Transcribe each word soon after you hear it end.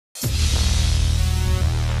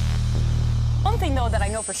thing, though, that I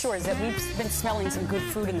know for sure is that we've been smelling some good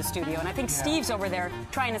food in the studio, and I think Steve's over there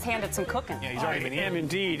trying his hand at some cooking. Yeah, he's already been eating.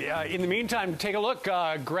 Indeed. In the meantime, take a look,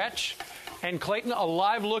 Gretch and Clayton, a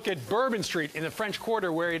live look at Bourbon Street in the French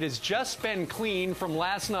Quarter, where it has just been cleaned from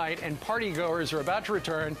last night, and partygoers are about to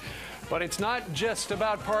return. But it's not just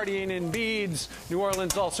about partying in beads. New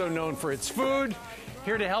Orleans also known for its food.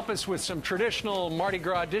 Here to help us with some traditional Mardi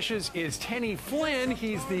Gras dishes is Tenny Flynn.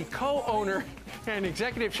 He's the co-owner and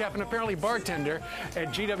executive chef and apparently bartender at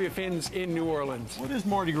GW Finn's in New Orleans. Well, it is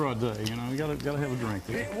Mardi Gras Day, you know, you gotta have a drink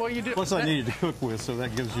there. Well, you do. Plus, I needed to cook with, so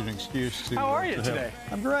that gives you an excuse to. How are you today?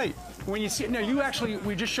 I'm great. When you see, no, you actually,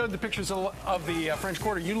 we just showed the pictures of the French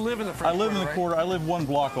Quarter. You live in the French Quarter, I live in the right? Quarter. I live one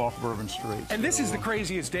block off Bourbon Street. And this is the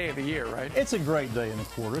craziest day of the year, right? It's a great day in the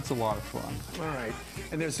Quarter. It's a lot of fun. All right.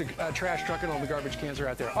 And there's the trash truck and all the garbage cans are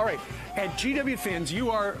out there. All right. At GW Finn's, you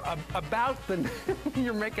are about the,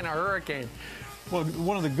 you're making a hurricane. Well,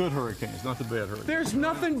 one of the good hurricanes, not the bad hurricane. There's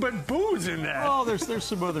nothing but booze in that. Oh, there's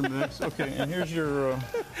some other mix. Okay, and here's your...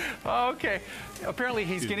 Okay. Apparently,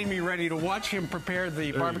 he's getting me ready to watch him prepare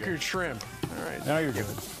the barbecued shrimp. All right. Now you're good.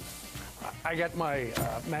 I got my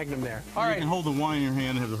Magnum there. All right. You can hold the wine in your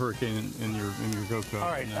hand and have the hurricane in your go-kart.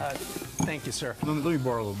 All right. Thank you, sir. Let me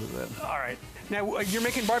borrow a little bit of that. All right. Now, you're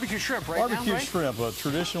making barbecue shrimp right now, right? Barbecue shrimp, a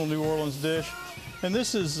traditional New Orleans dish. And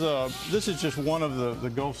this is just one of the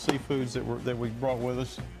Gulf seafoods that we brought with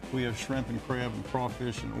us. We have shrimp and crab and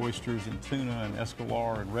crawfish and oysters and tuna and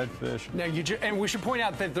escolar and redfish. Now, and we should point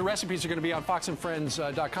out that the recipes are going to be on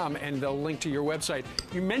foxandfriends.com, and they'll link to your website.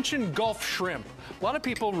 You mentioned Gulf shrimp. A lot of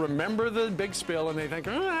people remember the big spill, and they think,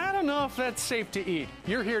 oh, I don't know if that's safe to eat.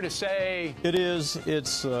 You're here to say... It is.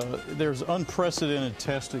 There's unprecedented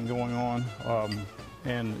testing going on.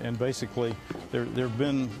 And basically, there's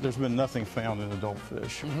been nothing found in adult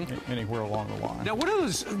fish anywhere along the line. Now, what are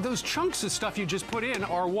those chunks of stuff you just put in,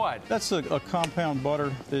 or what? That's a compound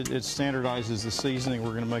butter. It standardizes the seasoning.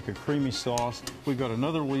 We're going to make a creamy sauce. We've got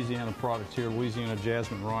another Louisiana product here, Louisiana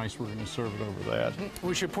jasmine rice. We're going to serve it over that.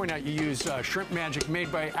 We should point out you use Shrimp Magic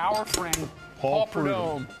made by our friend Paul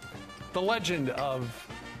Prudhomme, the legend of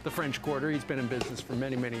the French Quarter. He's been in business for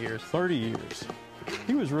many, many years. 30 years.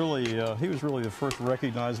 He was really the first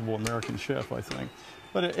recognizable American chef, I think.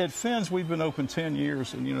 But at Finn's, we've been open 10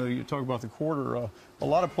 years, and, you know, you talk about the Quarter, a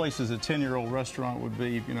lot of places a 10-year-old restaurant would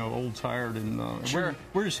be, you know, old, tired, and sure.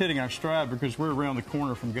 we're just hitting our stride because we're around the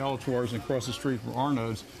corner from Galatoire's and across the street from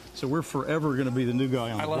Arnaud's, so we're forever going to be the new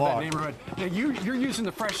guy on the block. I love that neighborhood. Now, you're using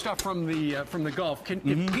the fresh stuff from the Gulf.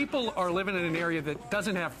 If people are living in an area that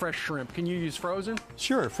doesn't have fresh shrimp, can you use frozen?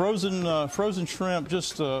 Sure, frozen shrimp.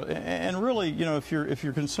 Just and really, you know, if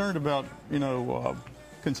you're concerned about, you know,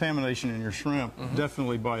 contamination in your shrimp,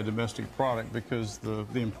 definitely buy a domestic product, because the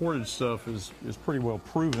imported stuff is pretty well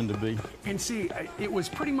proven to be. And see, it was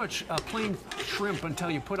pretty much plain shrimp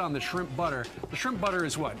until you put on the shrimp butter. The shrimp butter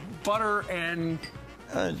is what? Butter and...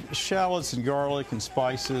 shallots and garlic and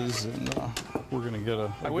spices, and we're going to get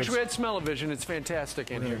a... I wish we had smell-o-vision. It's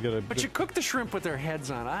fantastic in here. But you cook the shrimp with their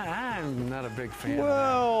heads on. I'm not a big fan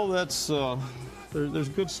of that. That's... there's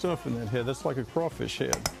good stuff in that head. That's like a crawfish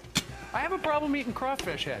head. I have a problem eating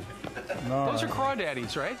crawfish head. Those are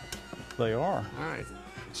crawdaddies, right? They are. All right.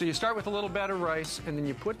 So you start with a little batter rice, and then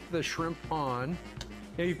you put the shrimp on.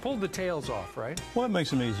 Now, you pulled the tails off, right? Well, it makes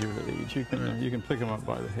them easier to eat. You can pick them up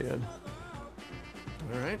by the head.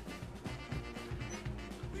 All right.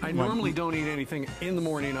 I normally don't eat anything in the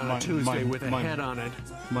morning on a Tuesday with a head on it.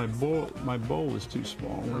 My bowl is too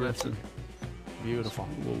small. Oh, that's beautiful.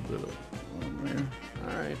 A little bit of there.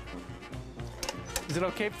 All right. Is it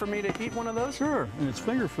okay for me to eat one of those? Sure, and it's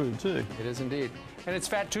finger food too. It is indeed. And it's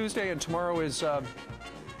Fat Tuesday, and tomorrow is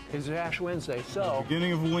Ash Wednesday, so... The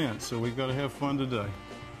beginning of Lent, so we've got to have fun today.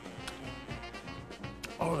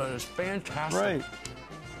 Oh, that is fantastic. Right.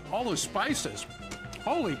 All those spices.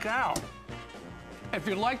 Holy cow. If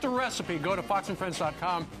you'd like the recipe, go to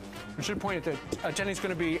foxandfriends.com. I should point out that Tenny's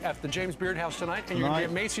going to be at the James Beard House tonight, and you're going to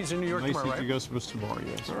be at Macy's in New York tomorrow, right? Macy's tomorrow,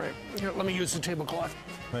 yes. All right. Here, let me use the tablecloth.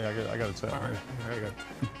 Hey, I got a towel. All right. Very good.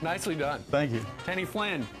 Nicely done. Thank you. Tenny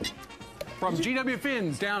Flynn from GW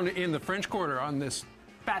Finn's down in the French Quarter on this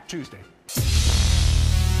Fat Tuesday.